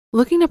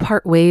Looking to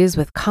part ways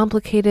with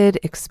complicated,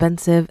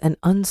 expensive, and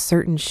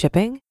uncertain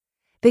shipping?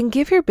 Then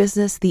give your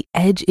business the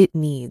edge it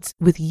needs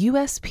with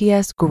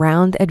USPS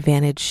Ground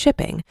Advantage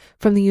shipping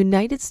from the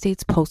United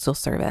States Postal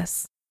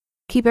Service.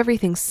 Keep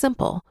everything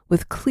simple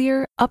with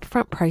clear,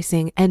 upfront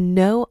pricing and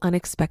no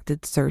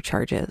unexpected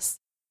surcharges.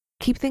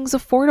 Keep things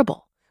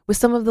affordable with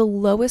some of the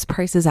lowest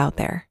prices out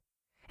there.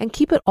 And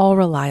keep it all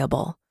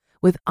reliable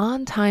with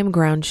on-time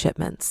ground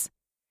shipments.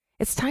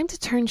 It's time to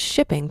turn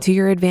shipping to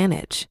your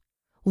advantage.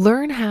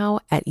 Learn how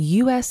at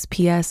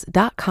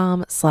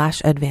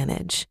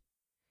USPS.com/advantage.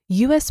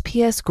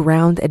 USPS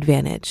Ground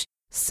Advantage.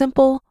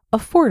 Simple,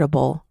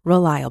 affordable,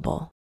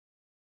 reliable.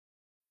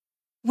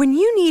 When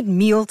you need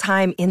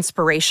mealtime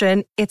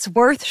inspiration, it's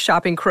worth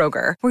shopping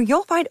Kroger, where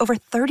you'll find over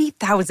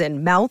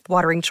 30,000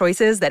 mouth-watering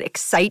choices that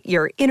excite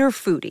your inner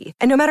foodie.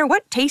 And no matter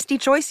what tasty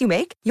choice you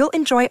make, you'll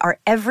enjoy our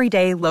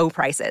everyday low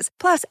prices,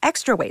 plus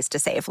extra ways to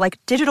save, like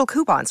digital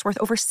coupons worth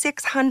over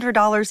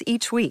 $600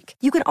 each week.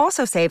 You can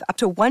also save up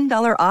to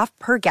 $1 off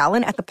per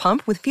gallon at the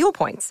pump with fuel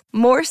points.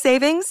 More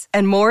savings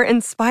and more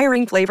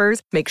inspiring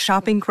flavors make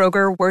shopping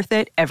Kroger worth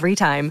it every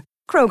time.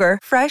 Kroger,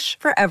 fresh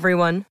for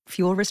everyone.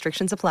 Fuel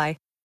restrictions apply.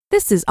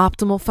 This is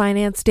Optimal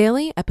Finance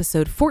Daily,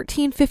 episode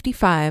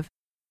 1455,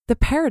 The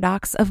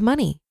Paradox of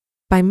Money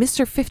by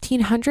Mr.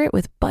 1500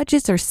 with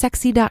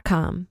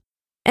budgetsaresexy.com.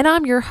 And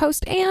I'm your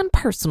host and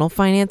personal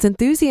finance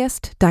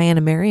enthusiast,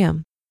 Diana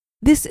Merriam.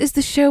 This is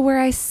the show where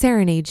I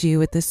serenade you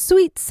with the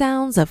sweet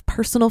sounds of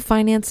personal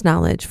finance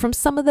knowledge from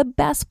some of the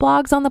best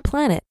blogs on the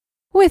planet,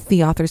 with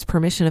the author's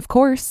permission, of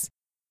course.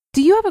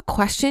 Do you have a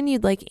question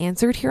you'd like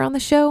answered here on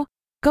the show?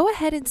 Go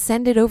ahead and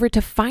send it over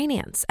to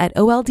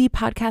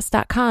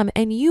finance@oldpodcast.com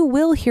and you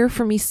will hear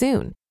from me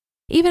soon.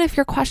 Even if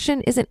your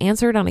question isn't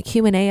answered on a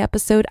Q&A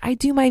episode, I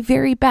do my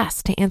very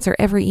best to answer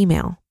every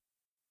email.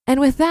 And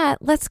with that,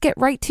 let's get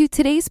right to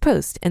today's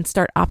post and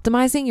start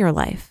optimizing your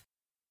life.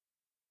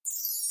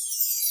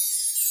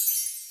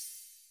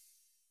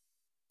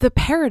 The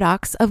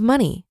Paradox of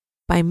Money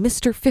by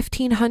Mr.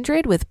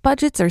 1500 with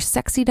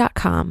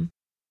budgetsaresexy.com.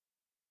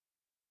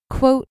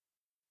 Quote,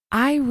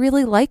 I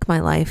really like my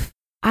life.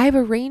 I've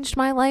arranged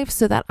my life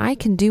so that I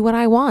can do what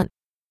I want.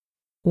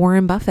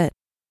 Warren Buffett.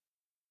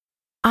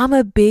 I'm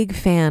a big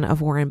fan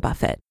of Warren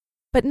Buffett,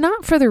 but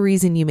not for the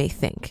reason you may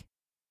think.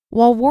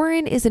 While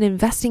Warren is an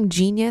investing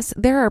genius,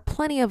 there are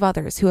plenty of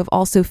others who have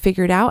also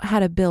figured out how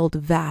to build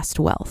vast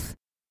wealth.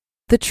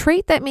 The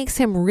trait that makes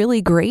him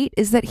really great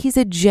is that he's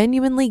a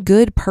genuinely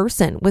good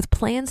person with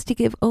plans to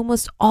give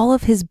almost all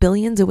of his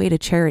billions away to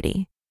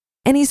charity.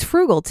 And he's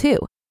frugal too,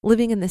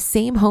 living in the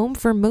same home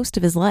for most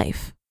of his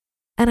life.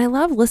 And I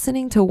love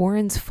listening to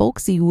Warren's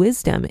folksy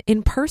wisdom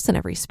in person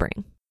every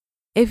spring.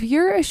 If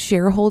you're a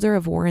shareholder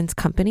of Warren's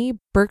company,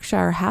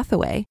 Berkshire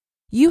Hathaway,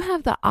 you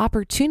have the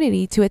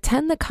opportunity to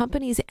attend the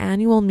company's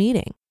annual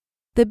meeting.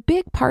 The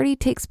big party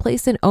takes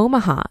place in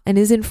Omaha and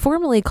is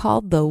informally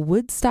called the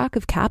Woodstock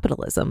of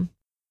Capitalism.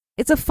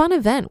 It's a fun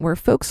event where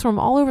folks from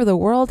all over the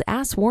world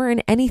ask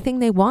Warren anything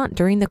they want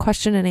during the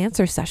question and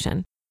answer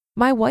session.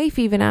 My wife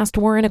even asked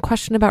Warren a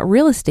question about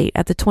real estate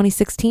at the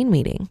 2016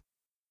 meeting.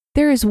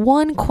 There is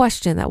one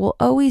question that will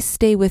always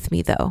stay with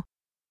me, though.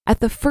 At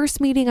the first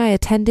meeting I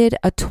attended,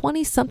 a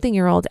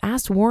 20-something-year-old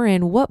asked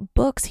Warren what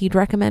books he'd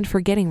recommend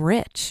for getting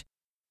rich.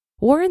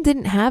 Warren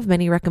didn't have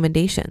many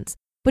recommendations,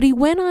 but he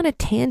went on a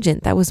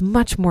tangent that was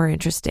much more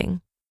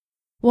interesting.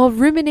 While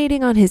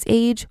ruminating on his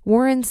age,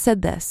 Warren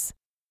said this,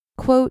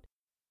 quote,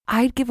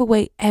 I'd give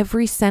away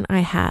every cent I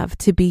have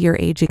to be your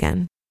age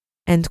again,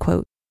 end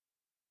quote.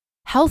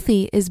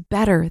 Healthy is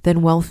better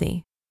than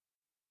wealthy.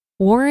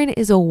 Warren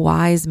is a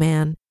wise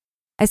man.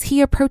 As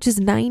he approaches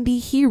 90,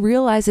 he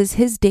realizes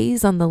his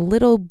days on the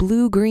little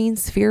blue-green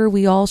sphere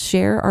we all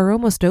share are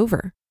almost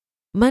over.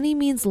 Money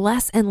means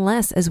less and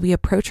less as we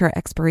approach our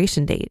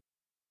expiration date.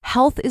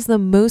 Health is the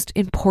most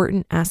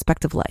important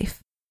aspect of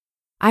life.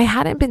 I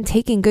hadn't been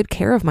taking good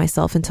care of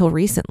myself until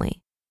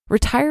recently.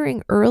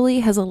 Retiring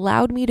early has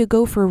allowed me to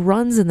go for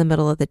runs in the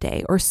middle of the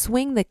day or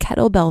swing the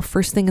kettlebell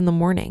first thing in the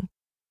morning.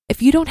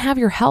 If you don't have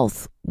your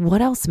health,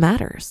 what else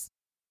matters?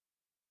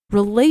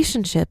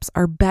 Relationships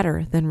are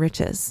better than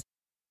riches.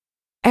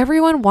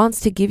 Everyone wants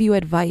to give you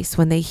advice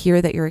when they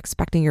hear that you're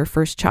expecting your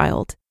first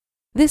child.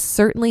 This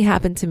certainly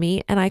happened to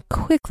me, and I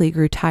quickly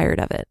grew tired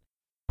of it.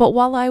 But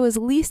while I was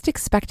least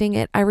expecting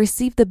it, I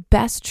received the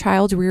best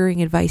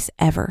child-rearing advice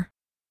ever.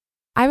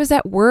 I was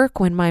at work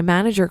when my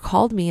manager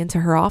called me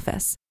into her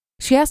office.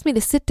 She asked me to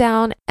sit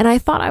down, and I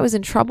thought I was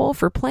in trouble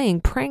for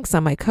playing pranks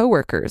on my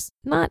coworkers,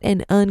 not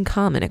an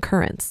uncommon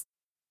occurrence.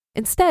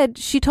 Instead,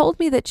 she told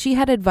me that she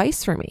had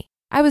advice for me.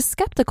 I was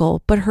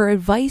skeptical, but her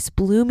advice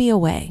blew me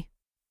away.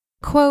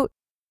 Quote,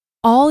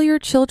 all your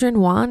children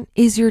want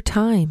is your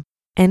time,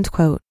 end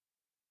quote.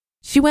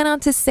 She went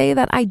on to say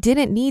that I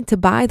didn't need to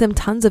buy them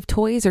tons of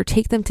toys or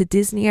take them to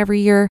Disney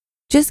every year.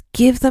 Just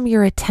give them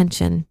your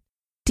attention.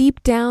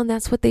 Deep down,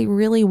 that's what they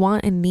really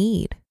want and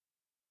need.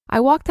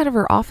 I walked out of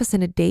her office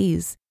in a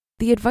daze.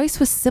 The advice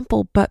was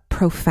simple but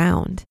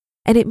profound,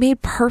 and it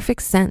made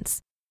perfect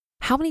sense.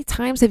 How many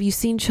times have you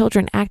seen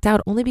children act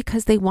out only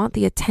because they want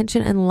the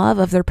attention and love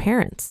of their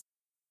parents?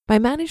 My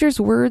manager's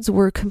words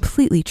were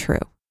completely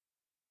true.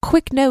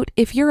 Quick note,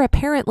 if you're a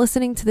parent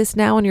listening to this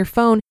now on your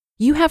phone,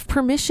 you have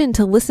permission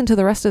to listen to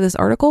the rest of this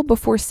article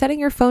before setting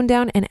your phone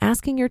down and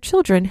asking your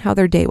children how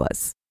their day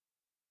was.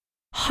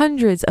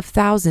 Hundreds of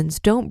thousands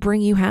don't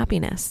bring you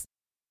happiness.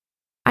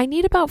 I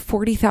need about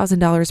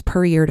 $40,000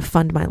 per year to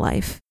fund my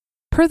life.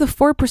 Per the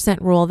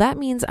 4% rule, that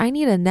means I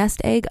need a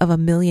nest egg of $1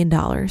 million.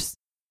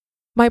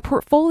 My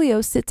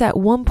portfolio sits at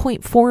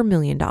 $1.4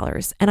 million,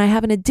 and I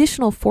have an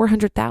additional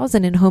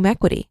 $400,000 in home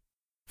equity.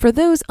 For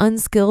those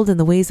unskilled in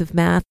the ways of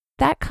math,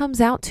 that comes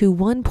out to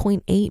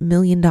 $1.8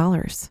 million.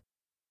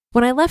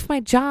 When I left my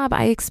job,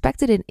 I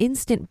expected an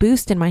instant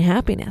boost in my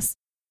happiness,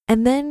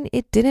 and then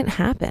it didn't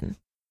happen.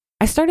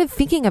 I started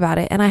thinking about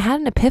it, and I had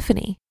an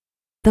epiphany.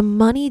 The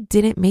money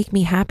didn't make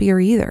me happier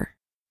either.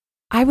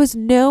 I was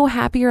no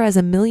happier as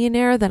a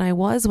millionaire than I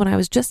was when I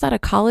was just out of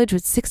college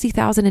with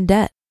 $60,000 in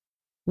debt.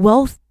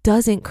 Wealth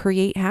doesn't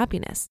create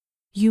happiness.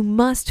 You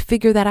must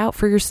figure that out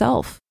for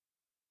yourself.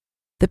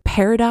 The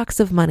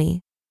paradox of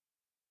money.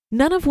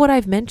 None of what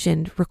I've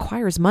mentioned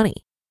requires money.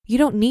 You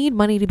don't need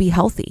money to be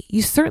healthy.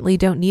 You certainly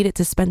don't need it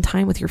to spend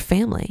time with your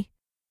family.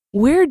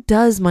 Where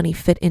does money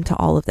fit into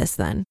all of this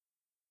then?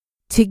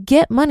 To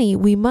get money,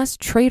 we must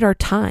trade our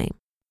time.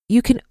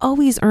 You can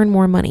always earn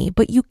more money,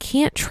 but you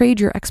can't trade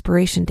your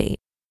expiration date.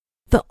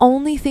 The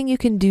only thing you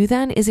can do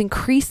then is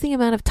increase the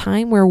amount of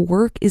time where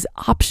work is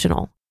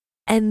optional.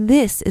 And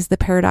this is the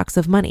paradox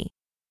of money.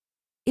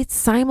 It's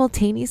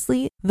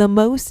simultaneously the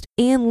most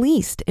and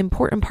least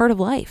important part of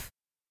life.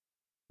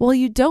 While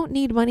you don't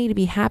need money to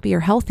be happy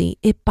or healthy,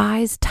 it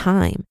buys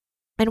time.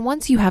 And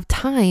once you have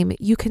time,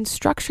 you can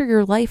structure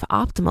your life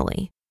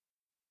optimally.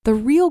 The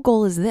real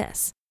goal is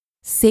this: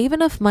 save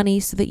enough money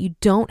so that you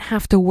don't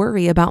have to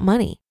worry about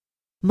money.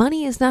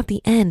 Money is not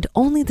the end,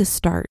 only the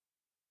start.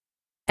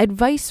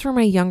 Advice for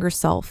my younger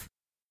self.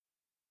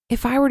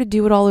 If I were to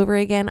do it all over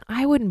again,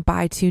 I wouldn't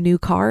buy 2 new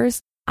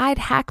cars. I'd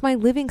hack my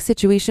living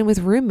situation with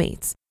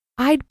roommates.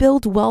 I'd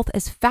build wealth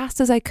as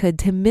fast as I could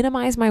to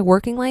minimize my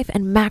working life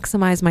and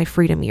maximize my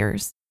freedom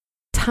years.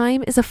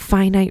 Time is a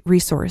finite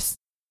resource.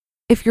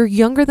 If you're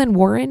younger than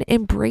Warren,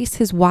 embrace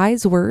his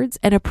wise words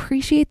and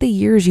appreciate the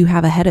years you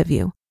have ahead of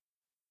you.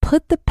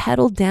 Put the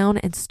pedal down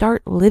and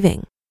start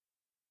living.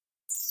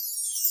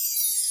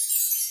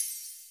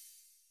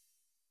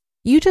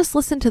 You just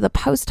listened to the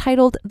post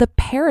titled The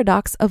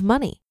Paradox of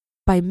Money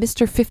by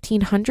Mr.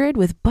 1500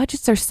 with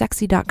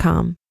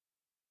budgetsaresexy.com.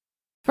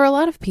 For a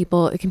lot of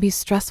people, it can be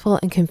stressful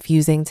and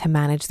confusing to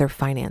manage their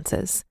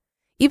finances.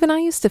 Even I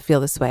used to feel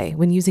this way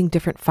when using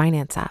different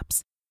finance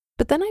apps.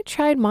 But then I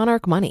tried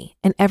Monarch Money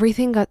and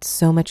everything got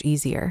so much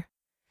easier.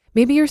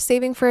 Maybe you're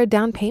saving for a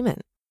down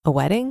payment, a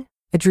wedding,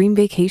 a dream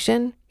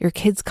vacation, your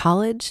kids'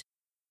 college.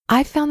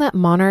 I found that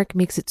Monarch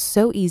makes it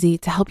so easy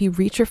to help you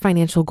reach your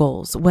financial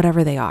goals,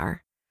 whatever they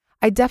are.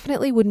 I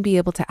definitely wouldn't be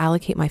able to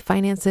allocate my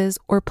finances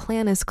or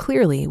plan as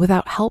clearly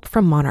without help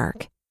from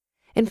Monarch.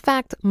 In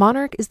fact,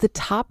 Monarch is the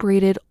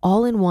top-rated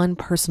all-in-one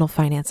personal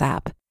finance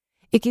app.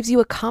 It gives you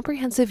a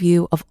comprehensive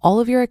view of all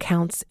of your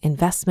accounts,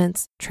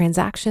 investments,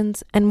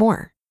 transactions, and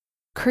more.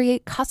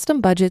 Create custom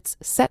budgets,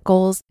 set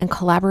goals, and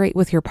collaborate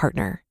with your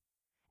partner.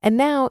 And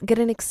now get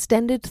an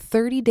extended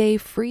 30-day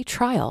free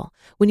trial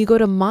when you go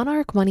to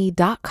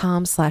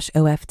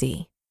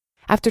monarchmoney.com/OFD.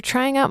 After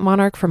trying out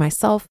Monarch for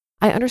myself,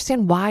 I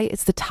understand why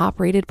it's the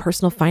top-rated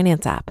personal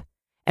finance app.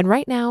 And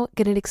right now,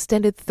 get an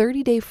extended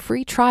 30-day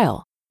free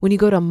trial when you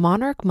go to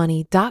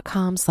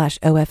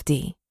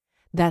monarchmoney.com/OFD.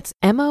 That's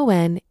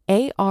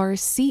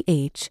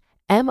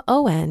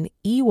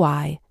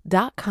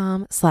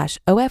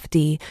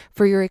monarchmoney.com/OFD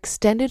for your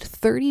extended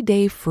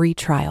 30-day free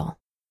trial.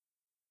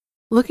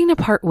 Looking to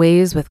part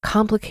ways with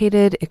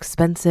complicated,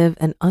 expensive,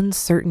 and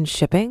uncertain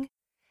shipping?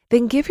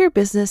 Then give your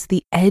business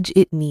the edge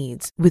it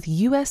needs with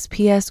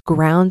USPS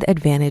Ground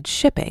Advantage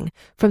shipping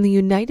from the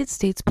United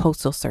States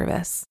Postal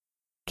Service.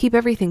 Keep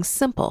everything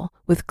simple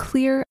with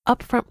clear,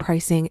 upfront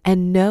pricing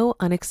and no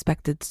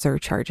unexpected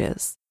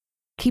surcharges.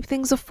 Keep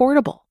things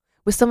affordable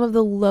with some of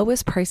the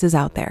lowest prices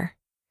out there.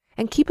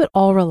 And keep it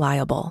all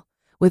reliable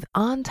with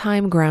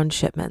on-time ground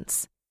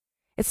shipments.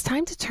 It's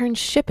time to turn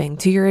shipping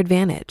to your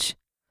advantage.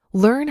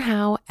 Learn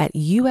how at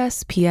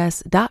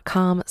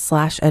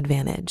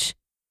USPS.com/advantage.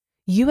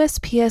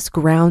 USPS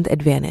Ground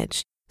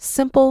Advantage.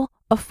 Simple,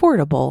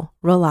 affordable,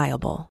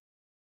 reliable.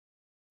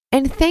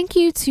 And thank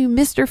you to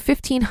Mr.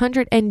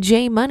 1500 and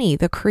Jay Money,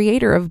 the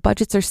creator of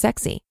Budgets Are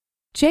Sexy.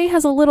 Jay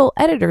has a little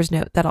editor's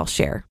note that I'll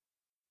share.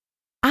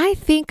 I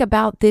think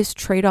about this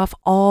trade-off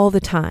all the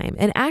time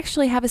and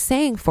actually have a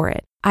saying for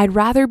it. I'd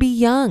rather be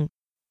young.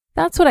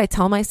 That's what I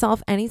tell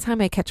myself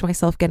anytime I catch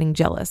myself getting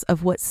jealous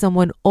of what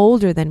someone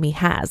older than me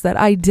has that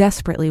I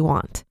desperately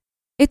want.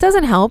 It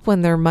doesn't help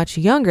when they're much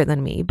younger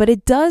than me, but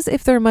it does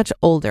if they're much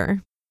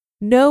older.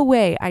 No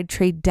way I'd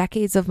trade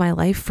decades of my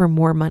life for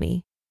more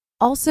money.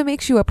 Also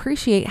makes you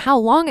appreciate how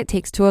long it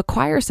takes to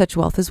acquire such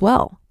wealth as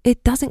well.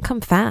 It doesn't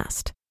come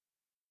fast.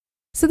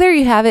 So there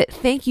you have it.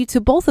 Thank you to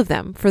both of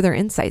them for their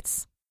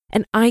insights.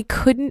 And I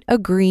couldn't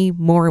agree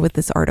more with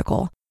this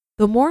article.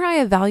 The more I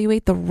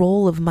evaluate the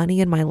role of money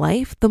in my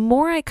life, the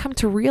more I come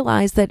to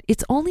realize that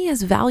it's only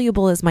as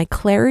valuable as my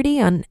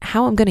clarity on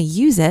how I'm going to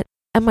use it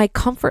and my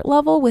comfort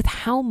level with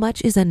how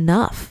much is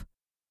enough.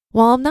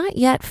 While I'm not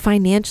yet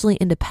financially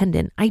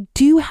independent, I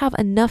do have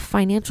enough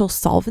financial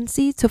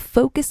solvency to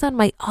focus on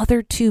my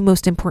other two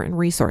most important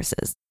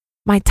resources,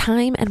 my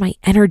time and my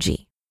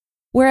energy.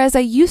 Whereas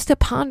I used to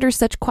ponder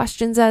such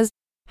questions as,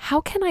 how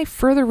can I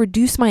further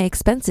reduce my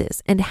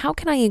expenses and how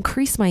can I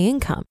increase my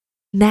income?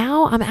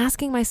 Now I'm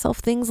asking myself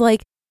things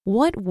like,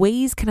 what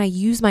ways can I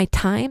use my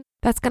time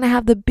that's going to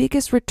have the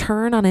biggest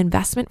return on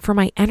investment for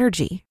my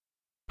energy?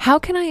 How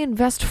can I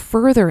invest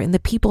further in the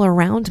people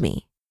around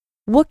me?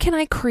 What can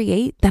I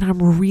create that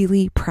I'm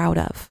really proud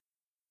of?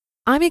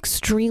 I'm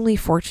extremely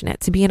fortunate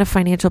to be in a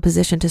financial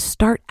position to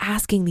start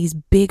asking these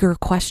bigger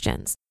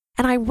questions.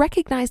 And I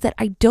recognize that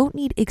I don't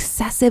need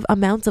excessive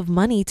amounts of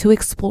money to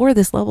explore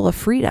this level of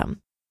freedom.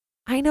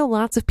 I know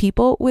lots of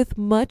people with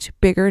much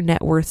bigger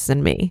net worths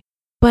than me,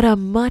 but a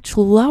much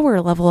lower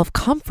level of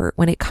comfort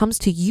when it comes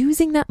to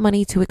using that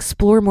money to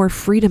explore more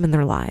freedom in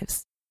their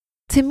lives.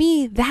 To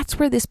me, that's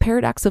where this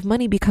paradox of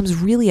money becomes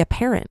really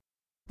apparent.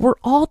 We're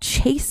all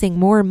chasing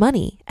more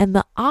money and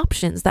the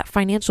options that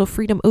financial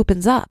freedom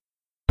opens up.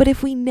 But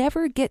if we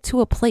never get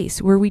to a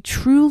place where we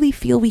truly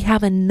feel we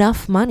have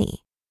enough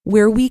money,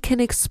 where we can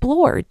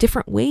explore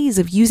different ways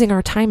of using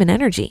our time and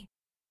energy,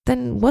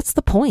 then what's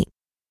the point?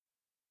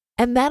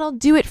 And that'll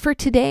do it for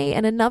today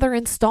and another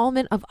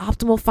installment of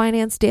Optimal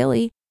Finance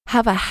Daily.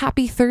 Have a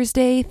happy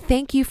Thursday.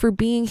 Thank you for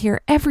being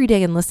here every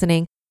day and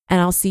listening. And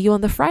I'll see you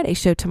on the Friday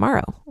show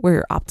tomorrow, where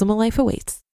your optimal life awaits.